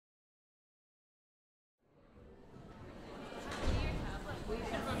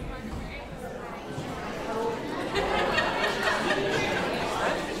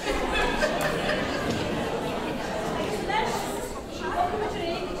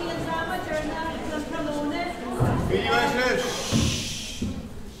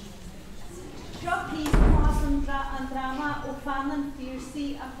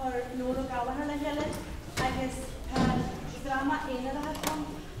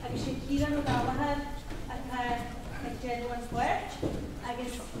Ciaran square. I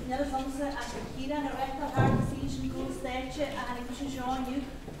guess another something as Ciaran a rectal heart disease and goes there and I push on you.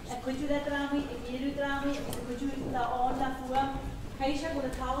 I could do that drama, if you do drama, if you could do that on that form. Kaisha go the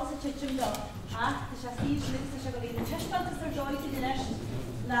towels a chitching dog. Ah, the Shastis lives the Shagoli. The Tishbelt is their joy to the nest.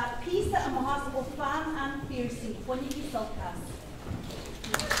 La Pisa and Mahasa of Pheann and Féarsaigh. When you be self-cast.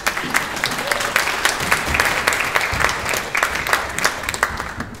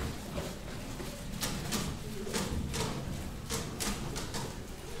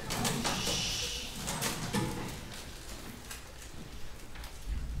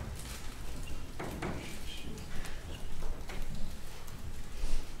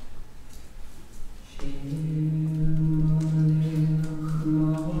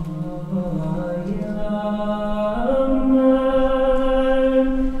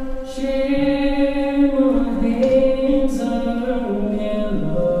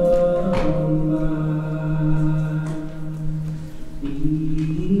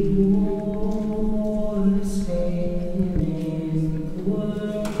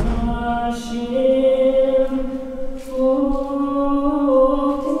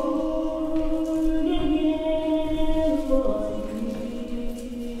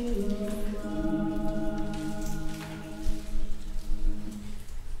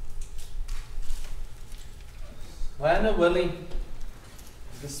 Willie,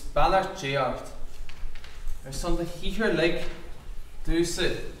 the Spallard Jayard. There's something here like Duse,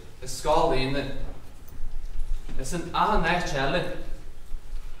 the skull in it. It's an Ahanach Challenge.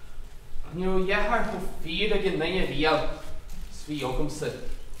 You know, you have to fear again, then you real. Svi Ó'Gallchóir.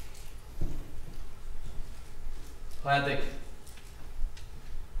 Pádraig.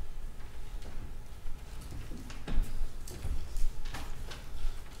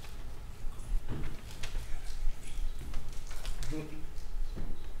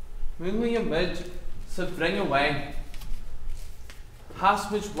 When we mid to bring away,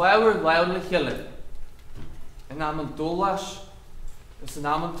 has much lower loudly hilly. And I'm an dolash, it's an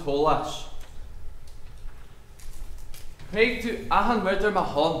am tolash. Craig to ahan murder my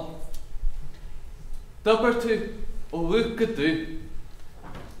hon. Dubber to a look could do.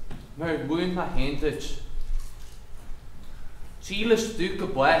 Mer moon my handage. Cheelish duke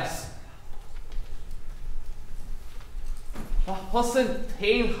of bless. A hussin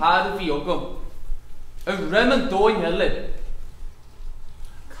tain hard of Ó'Gallchóir, a rim and doing hilly,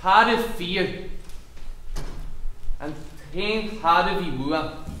 card of fear, and tain hard of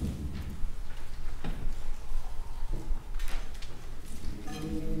Iwua.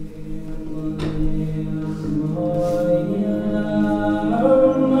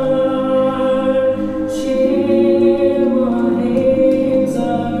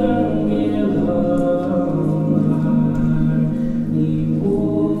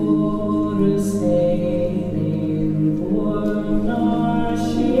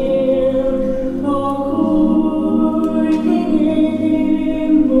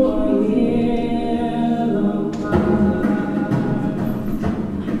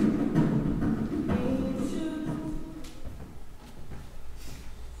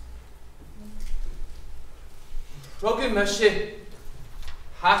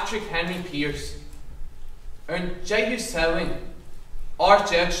 Patrick Henry Pierce, and Jayu Selling, or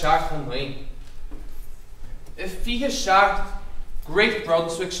Jed Sharp and Lane. If he has Sharp, Great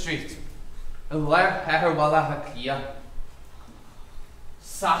Brunswick Street, and Lair Heherwalla Hakia.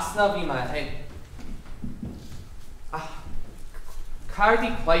 Sassna vi my head. Cardi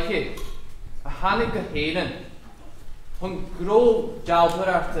Quike, a Hanukkah Hayden, Hung Gro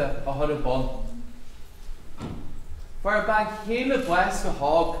Jalberarte a Horribon. For a bag hele bless a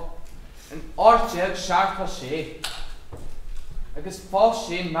hog, and Archeg Sharp a she. Agus false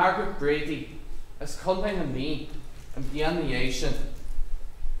she Margaret Brady, as Conway and me, and beyond the Asian.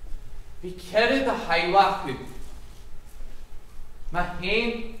 Be carried the highwaku. My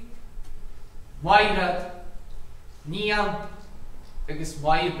hain, Wairad, Niam, agus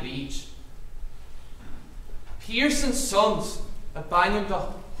Wai Breach. Pearson's sons, a banyam the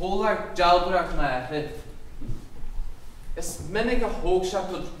holar Jalbrak na head. Is minnig a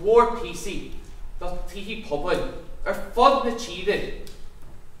hoogshot dat war PC dat tihi public fod na cheated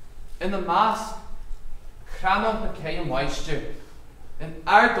in the mass crana na Kay moisture and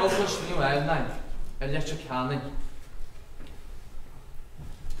our Douglas New Island electric canning.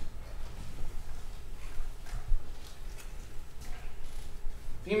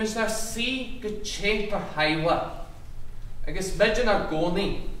 We must now see good chamber highway. I guess midgen are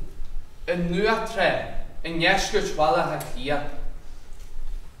going in new tre. In Yeshkirch Walla Hakia.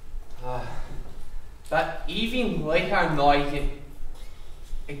 But even like our noise,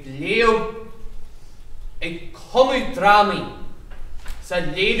 ik leeuw, ik Scoildrámaí sa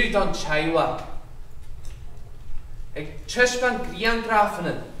léadú don Taiwa. Ag tuisban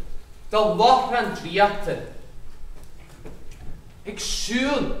griangrafanan do lochran driachta. Ag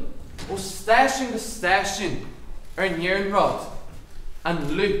siúl ó station go station Nirnrod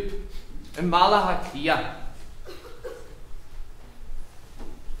an loop in Malaha Clia.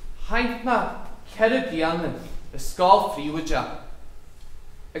 Haint ma Ceribianan y Scoil Friwydja.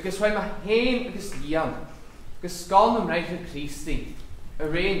 Agus rhaid ma hen agus lian, agus Scoil nam Reich y Christi, y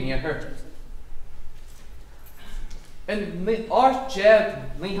rei near. In art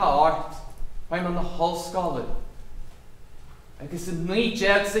jeb liha art, rhaid ma na Holscoilin. Agus in ni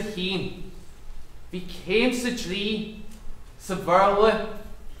jeb sa heen, vi came sa drí, sa bhurla,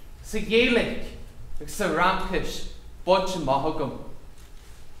 sa Gaelic, agus sa Ramkish, bud sin mahogam.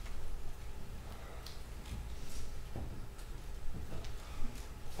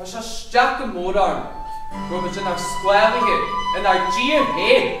 Tá sé steach go mór arm, go bud in ar scoilige in ar dír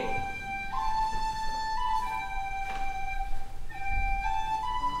héad.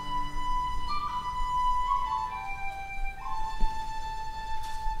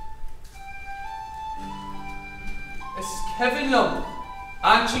 Heavenlum,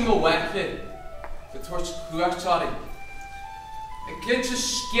 anting o weche, the torch Ó'Gallchóir. A glint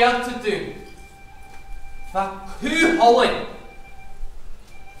is scared to do. Va cú holling.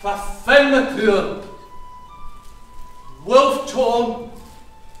 Va Pheann cool. Wolf Tom,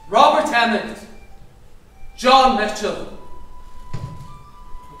 Robert Emmett, John Mitchell.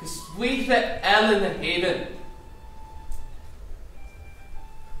 Agus sweethe Ellen and Hayden.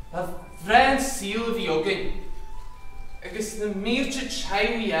 Va friend seal the Ó'Gallchóir. Agus na míirte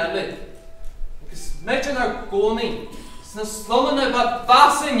Chaiwi Ellen, agus midjan ar goni, sna slumana ba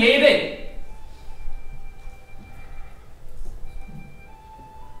basin yedin.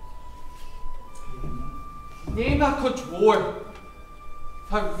 Nema kudwar,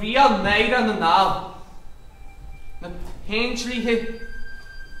 pa real naira na nal, na painchlihe,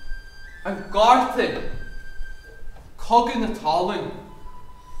 an garthe, coggin na talun.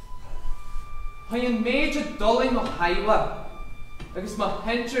 Hij een major dulling of Haila, agus ma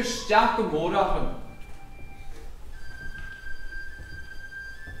hinter steach go mór achan.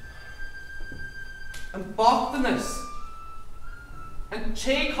 An bachtanas, an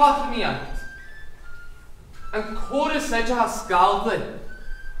tséchachmiant, an chorus edge ha scalde,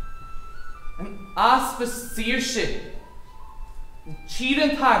 an aspas Féarsaigh, an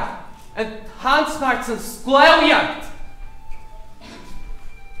Ciaran an tansmarts an Scoildrámaíochta.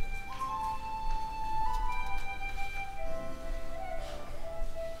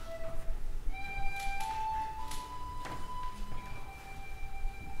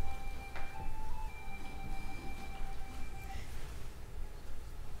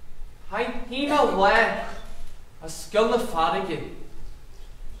 Hína le a sciil na Pádraig.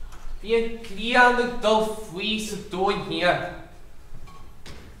 Bhí an clian na dul faoi sa dóin hir.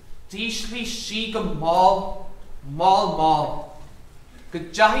 Díslí si go máll. Go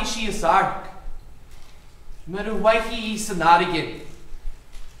deathí si is arc. Mar a waichi í san airige.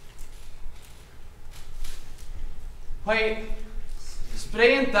 Hoi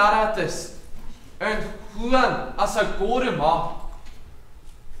spraein daratas an chuan as a góra má.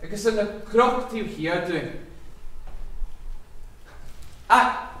 Agus yn y croctiw hier dwi'n.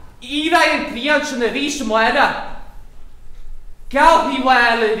 A ira yn brian sy'n y rysg ymwera. Gael hi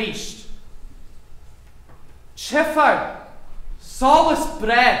wel y rysg. Chifar, solus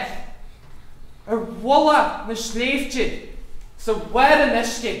breth. Yr wola na sleeftje. Sa wer yn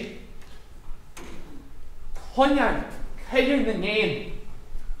ysgu. Honjar, ceir na nein.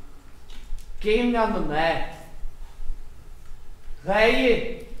 Geim na na ne.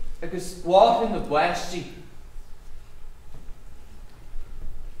 Rai agus gwaith in the bwesti.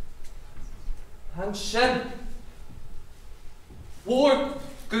 Han sin War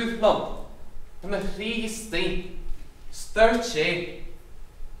Gúthlam yn y rhi stein styrt sé.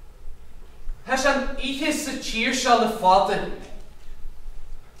 Has an ichis y cheer shall the father.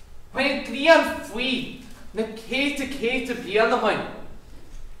 Mae'n grian fwy na cete brian amain.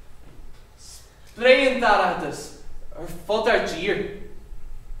 Spraein daradus fodder gyr.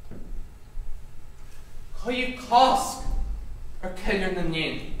 Cwy cosg ceir na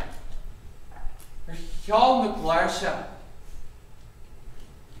nén. Cheall na gláirse.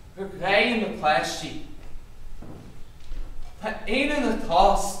 Gray na pláistí. Tá éan na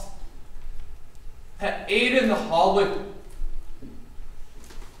tost. Tá éan na hallwood.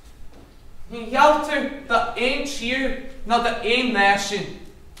 Ní healtar da éan tír na da éan nation.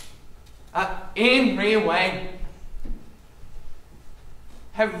 A éan ré wain.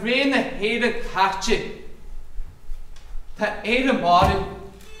 Tá ré na héad caite. Ta éire márin.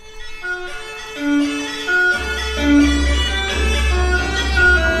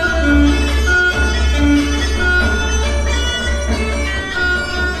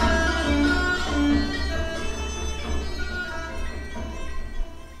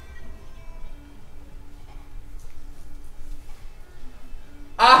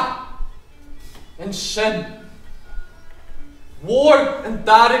 Yn sin. Ward yn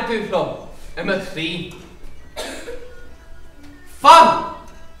darig gwyflom ym y thri. Pheann!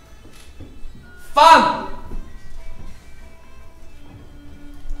 Pheann!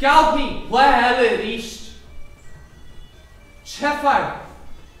 Gal hi le hele rist. Cheffar.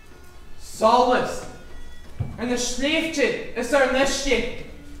 Solus. En y sleeftje is nysje.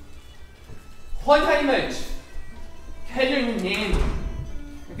 Hoed hij much. Keller na neen.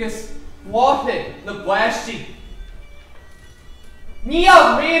 Agus water na bwesti. Ní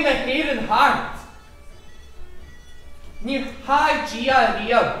al rain na héan hart. Ní ha gia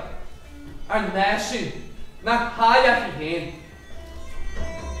riad ar nesú na haia hi héan.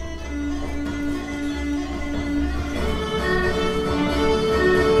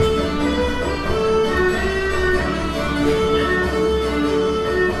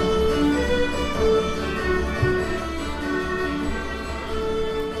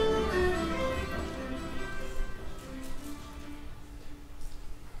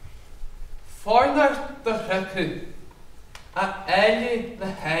 Fornar de rukku a eile na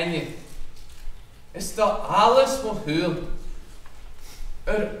haine is da alles mo hul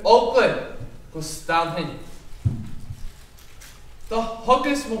ogle go stanhin. Da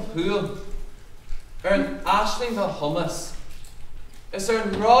hugges mo hul an ashling da hummus is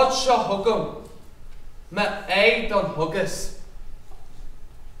an rod sha hugum me eig dan hugges.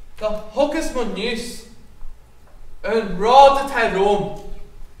 Da hugges mo news an rod at Rome.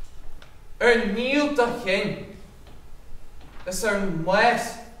 Níl da chin is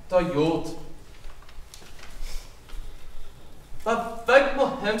mwes da jod. Da fig mo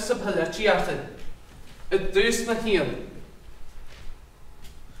himsa politiaartin y dwys na hil.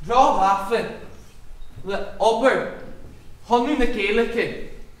 Ra waffen le ober honu na gaelike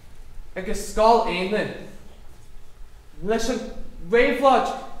agus skal eine. Leis an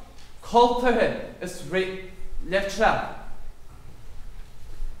reiflod culture is litra.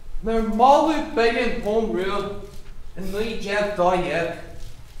 Na'r malu bygin home rule yn nwy jeb da yeg.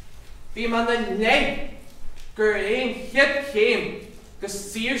 Fi man yn neg gyr ein hyd chem gys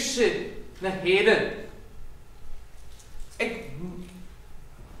Féarsaigh na héireann.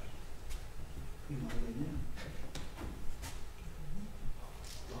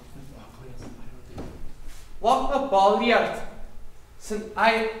 Wat na baliart sy'n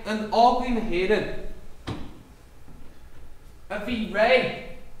yn ogli na héireann. A fi rei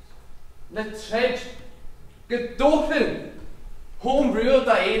na tred gedochin home rule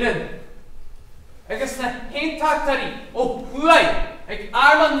da éireann. Agus na héntachtari o hwai ag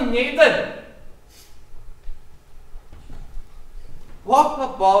arman ni néidir. Wat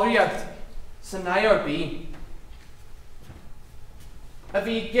na baliart sy'n IRB. A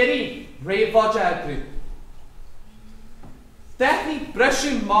fi giri reifodja agru. Dethi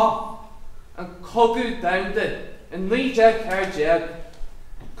brysiw ma yn cogw dawnda yn nwyjag carjag.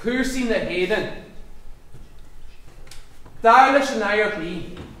 Cwrsi na héireann. Dar leis an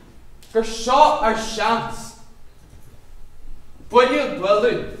IRB. Gur seo ar sians. Bwylio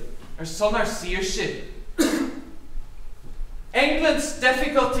dwylw ar son ar Féarsaigh. England's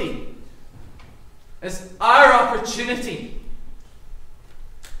difficulty is our opportunity.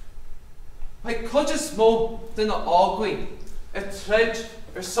 Mae codys mo dyn o ogli y trid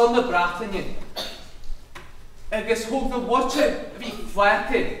ar son na Brathainne. Agus hoog na watje fi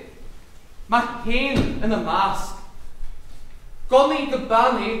flekke. Ma heen in a mask. Gonni de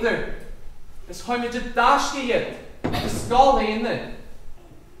ban eider. Is hoime de dashke yet. Is skal ene.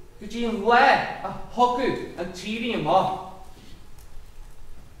 Gud je een le a hokku en tiri en ma.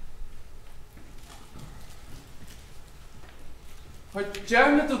 Haar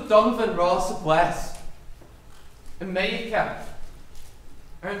djerne do dom van ras op wes. In meika.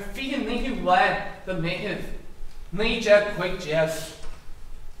 En Pheann nihu le de mehiv. Ní jeb quick jeb.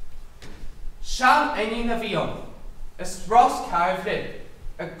 Sian einin na fion is Ross Carfrid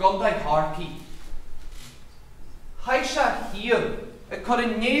a gundai harpi. Haisha heel a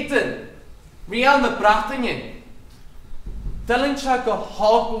coroneten real na Brathainne. Dylan siya go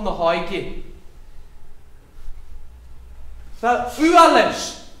hogl na hoigi. Da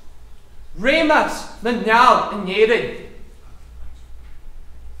ualish remas na nyal in nedig.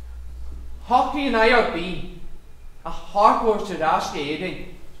 Hockey and IRB. A hardcore to rash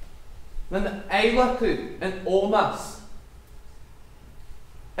gating, then eilaku and omas,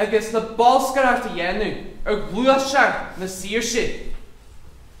 agus na Pobalscoil Ghaoth na Féile.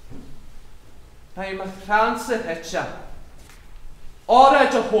 Tá MacPiarais hitse.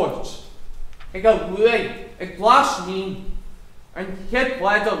 Áraid a thuirt, ag a luaid, ag glas nín, an chiad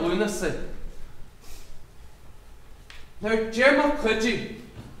blaid a lúnasa. Nair dearma cuidiú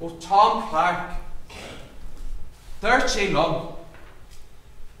ó Tom Clark. Dúirt sé long.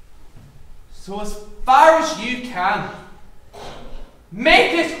 So as far as you can,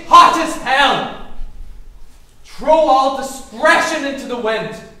 make it hot as hell. Throw all discretion into the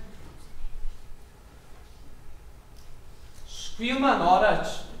wind. Scriel man áraid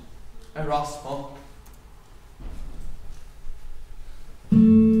a Rossmo.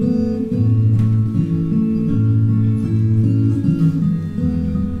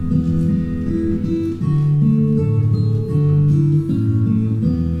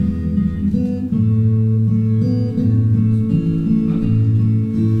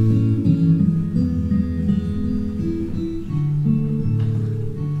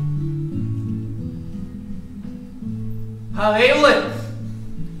 Féile,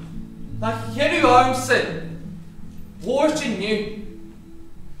 na cheirú armsa, bhórte nniu,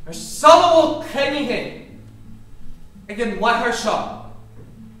 salmhol cynithe ag an lethar seo.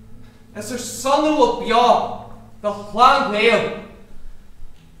 Is salmhol bia the chlan Féile.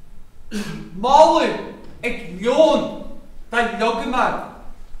 Málu ag leon da logamad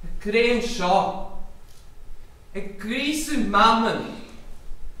a gréan seo. Ag grísú mammon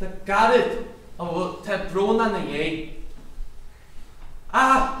da garad a te brona na dhé.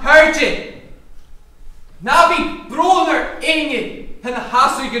 Herge! Na bhí brónar aine hena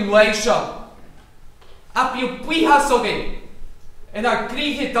hasú gan lei seo. A bhí buíthas agé in ar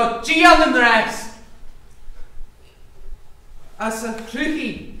gríthe do Ciaran an reis. As a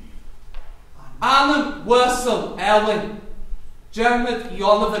chrúchi, Annan Wurzel Elwyn, Dermot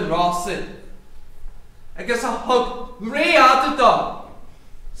Ionavan Rossin, agus a thug ré adadá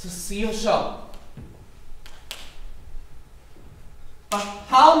sa síl seo. A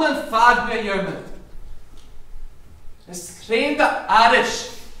halman fadbe Yerman is trained the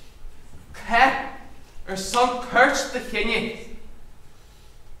Irish cat or some curch the Kenny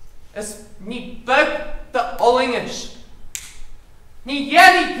is ni big the Ollingish ni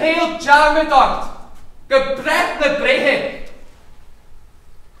yeni pale jarmadart go breath the brehe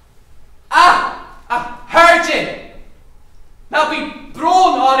a hergin now be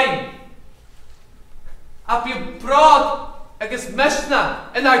brown oring a be broad agus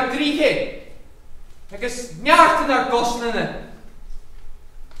misna in our gríthe, agus neart in our gosnana.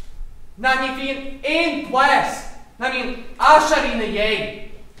 Na ni bhíon ein ples, na bhíon asharí na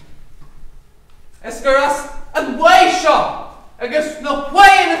dhé. Is gur as an bhé seo, agus na bhé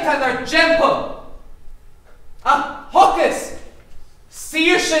na ar jimpa. A thuchas,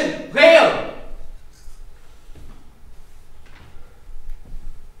 Féarsaigh Féile.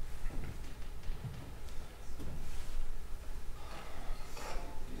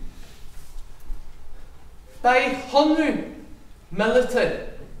 By 100 militant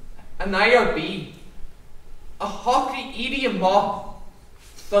an IRB, a hockey idiot mock,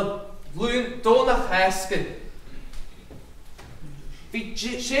 the loon dona haskin. The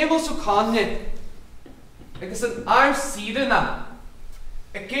shables of connet, because an arm seedena,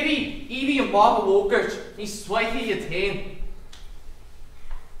 a giddy idiot mock walkers, he swipey at him.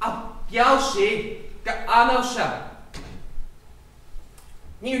 A yell shade, ga anosha.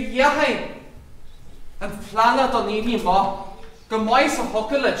 Near yahin. And flana don idi ma, go mais a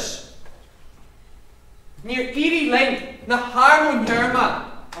hockelish. Near Edie Lane, na harmon yerma,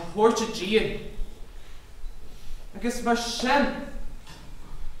 a horcha gian. Agus mar sin,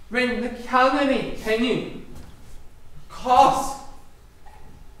 rin na calnani kenyu, cos,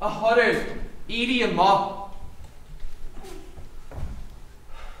 a horror, Edie and ma.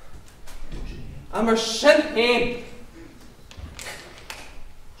 And mar sin hain,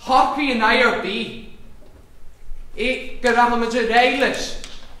 hockey and IRB. Garahamajarailish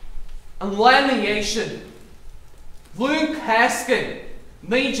and Lenniation, Luke Haskin,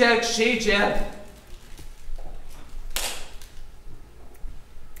 Majak Shejab.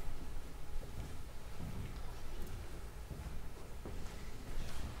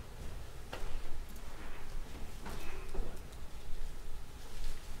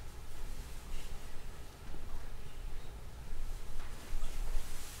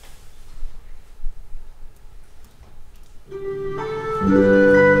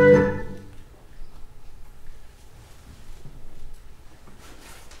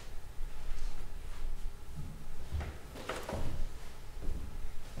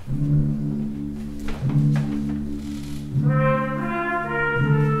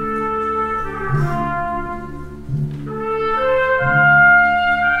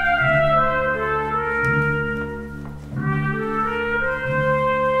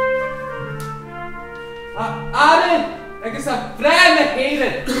 Aaron agus a bhrean na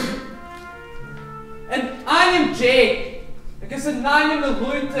héireann. An aim Jay agus an aim na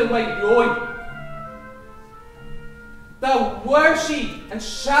lúnta wa roi. Da worship and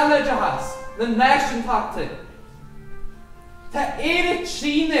shalajahas the nation takte. Ta ere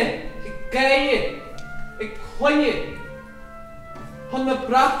trine I gaie I quaie hon na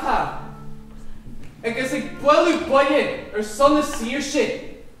brata agus I bwelu boie son Féarsaigh.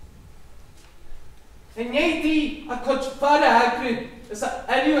 En jij die a coach fara agru is a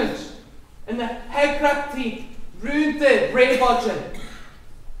eluent in the hegrapti runde breibodgen.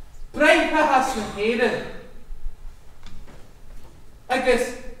 Breitha has na héireann.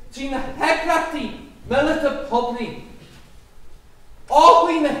 Agus Gina hegrapti milita pobli.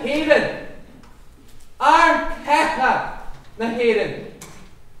 Ogli na héireann. Arn kecha na héireann.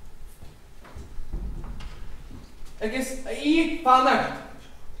 Agus I fannar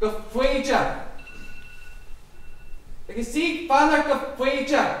go fuideach. Agus I fannar go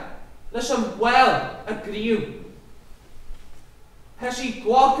fuideach leis an well a griú. Has I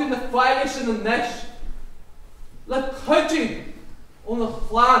gwacu na Féile sin an nish. Le cudú on the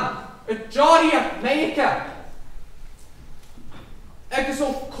chlan Joria Meica. Agus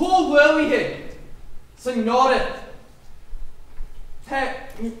o cóhfuilithe san nóra.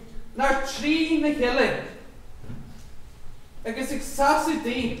 Nar trí na hiile. Agus ag sasu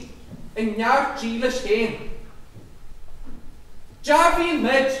dí in neart díla chéin. Jarvín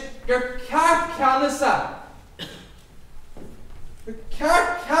mid gur ceart canasa. Gur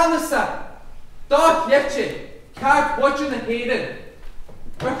ceart canasa. Dá liete ceart butche na héireann.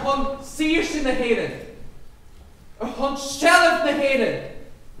 Hon Féarsaigh na héireann. Hon Shelf na héireann.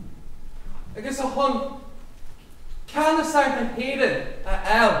 Agus hon canasa na héireann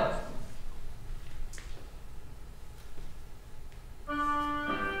a el.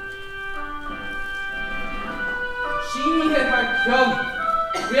 She had her come,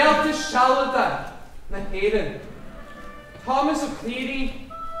 real to Shalada, na héireann. Thomas O'Cleary,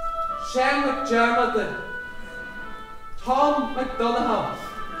 Shem McDermott, Tom McDonough,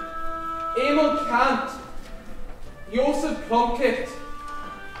 Emil Kant, Joseph Plunkett,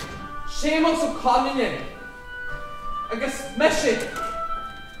 Seamus O'Connell, agus Mishi,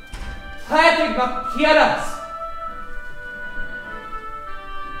 Pádraig MacPiarais.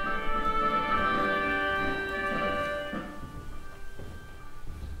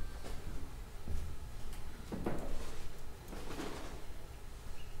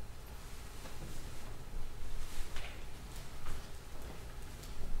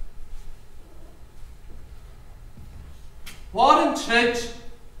 What in church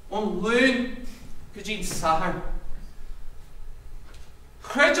on loon could you sahar?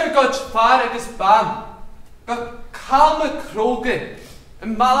 Chridger got far agus ban, got calma kroge,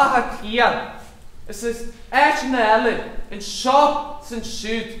 and malahakia. It says Ashnelle and shops and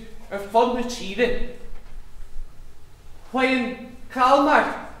shoot or fun with cheating. When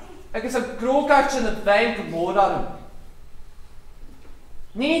calmar, agus a grogart in the bank of more on him.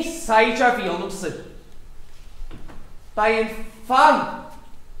 Nee saidjar vi onumse. By in fan,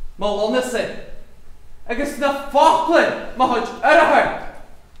 malonese, agus na Falkland, mahoj urahar.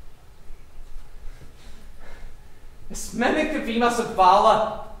 Is minnig de vimas a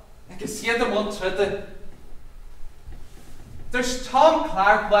bala, agus hier de mond trudde. There's Tom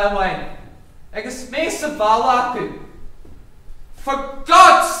Clark Lewine, agus mees a bala aku. For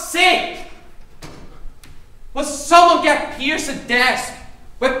God's sake! Will someone get Pierce a desk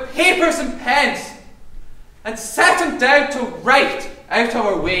with papers and pens and set him down to write out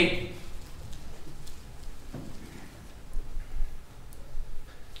our way?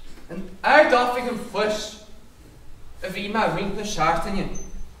 And uit offing hem flush of ima ring na shartingen.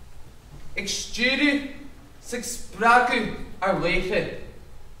 Ik stuur sig spragu ar leiche,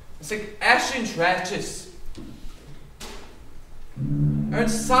 sig eshin treches. Een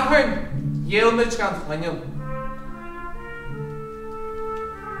saharn yelmich gan chanyl.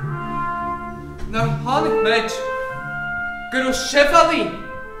 Na hannig mid, gur o shivali,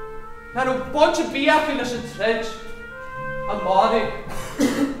 na o bunch of biach in a tredge, a mari,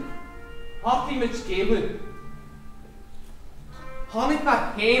 hockey mid gelu. Hannig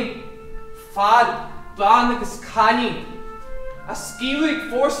na heim, fad, ban agus cani, a skiluig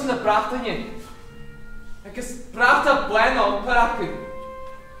force in the bratanyin, agus brata bueno paraku.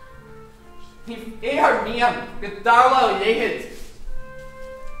 Ni ear miam, gedarla o yehid.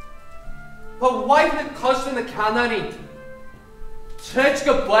 But why the cost in the canary? Church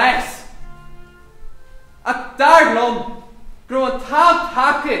go bless. A dar lom, grow a tam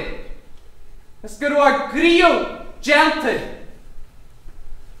packet. Let's go to our grill, gentle.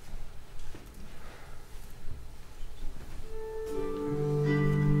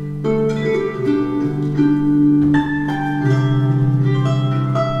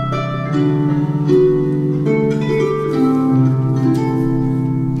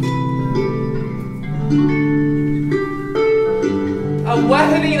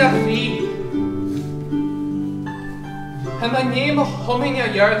 weherí na chrí. Hem a name a humming a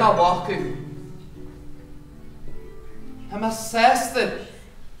yard a waku. Hem a sested.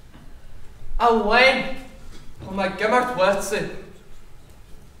 A wine. Om a gimmert wetse.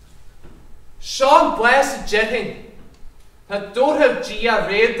 Sean blessed jetting. Na dorhel gia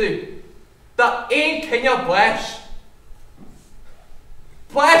redu. Da een kinya blesh.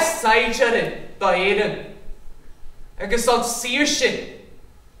 Blesh saijere da eden. Agus on Féarsaigh.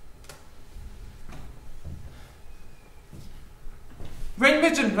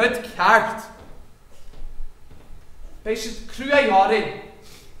 Rinmid an rud ceart. Bei siad crú a yari.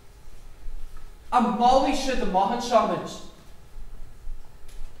 A molly siad a mohan shamid.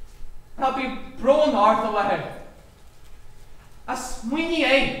 Na be brown art a leher. A swingy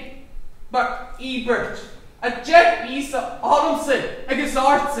ein. Mar Ebert. A jet isa autumnsid agus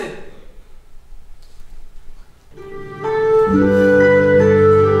artsid.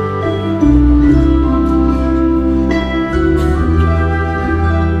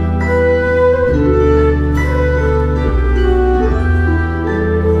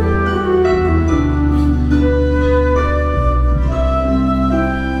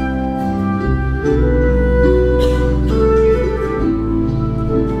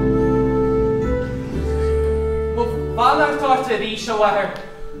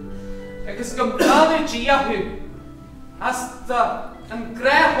 Agus go bradu diahu as da an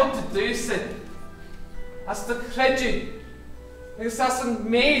greh hot to do sit as the credu agus as an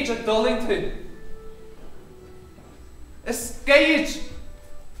maid a dullington is gauge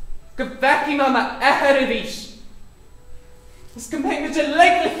go becky ma ma eherish is go make me a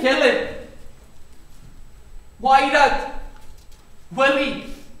leg the hill why that Willie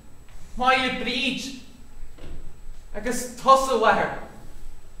why you breed agus tussle weher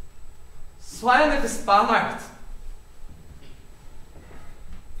Swain agus bannacht.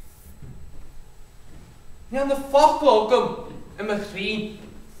 Ní an na foclo gum in my chrín.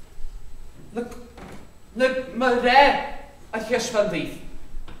 Look ma ré a chiisfandíh.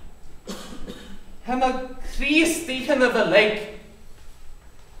 Hem a chríos díchan of a leg.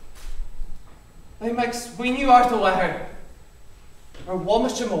 I make swinú art a weher. Or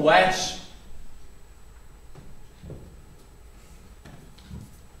womish him a wesh.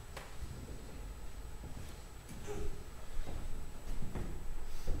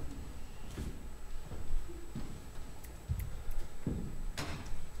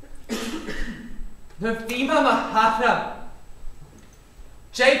 Na fima ma hatra.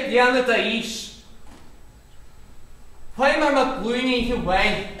 Jake Diana da ish. Why mar ma blúni hi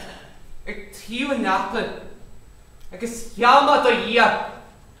wein. Ag tíu an napla. Agus yama da ia.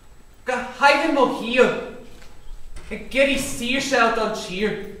 Ga haigan mo hiel. Ag giri Féarsaigh don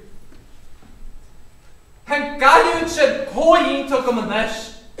cheer. Ten galiún sin póín to go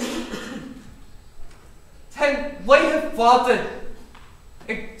manesh. Ten leithe fada.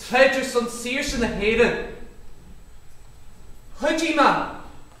 Ag treidr son Féarsaigh na héireann. Chudí ma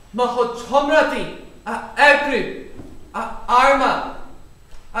chud tomradí a ebrú, a arma,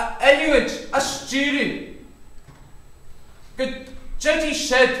 a eluid, a stúrú. Go judí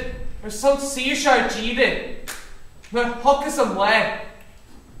siad son Féarsaigh ar díre, mar thuchas an le.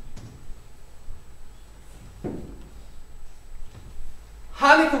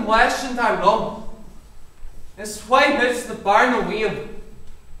 Hannig an leisint ar rom, is why hits the barn a wheel.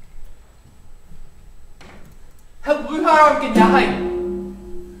 Heb luhar an gynnyau.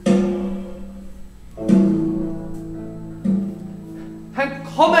 Han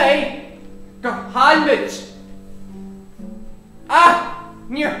come ei gur halmid.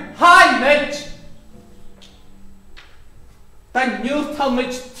 Níor halmid. Dan níl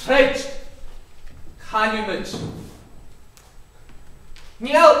talmid treid halmid.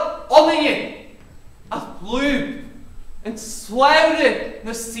 Níl olinge a blúb yn slawre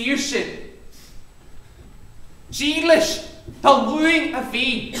na Féarsaigh. Dílis tá luing a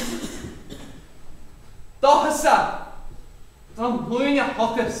bhí. Dochasa tá luing a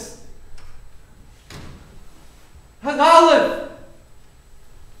thuchas. Hanalib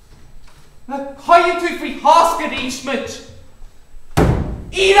na coiad tú frí hosca rísmid.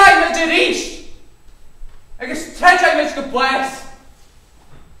 Íraid mid a rís agus treidai mid go bless.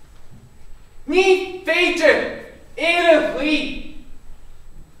 Ní féidir éar a bhlí.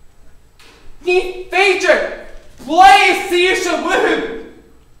 Ní féidir Blai Féarsaigh woohoo!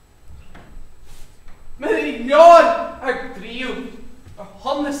 Met die leon ar griel, ar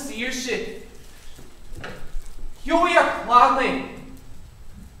hon na Féarsaigh. Jooi ar chladni,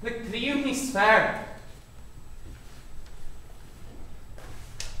 na griel ní sfer.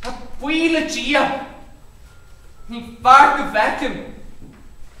 A bhuile dia, ní far go vecum,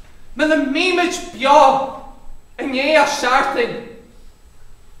 Met een mimage bio. En jij als sharting.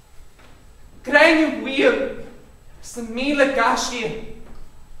 Krijg je weer. Is de mele gasje.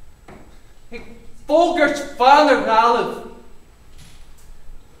 Ik volgert vader Ghaoth.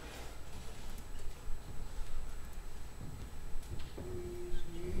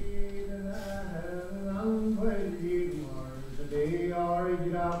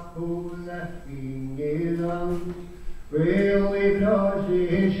 Really close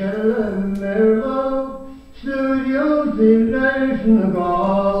Ciaran Merlo Studios in Nation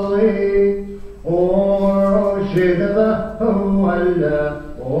Golly or Shidava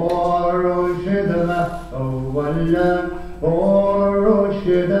Walla or Shidava Walla or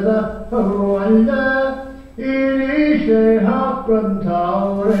Shidava Walla Irisha Hakran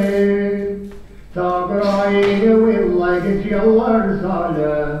Tower Tagraya will like a chiller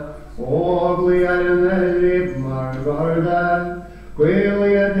sala Ó'Gallchóir and Margarda,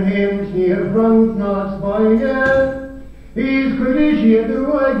 Quaily at him near front not spine. He's pretty at the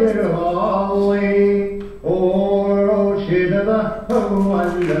wider hallway. Or Shidava, oh,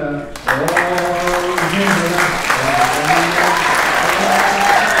 Allah, oh, Shidava,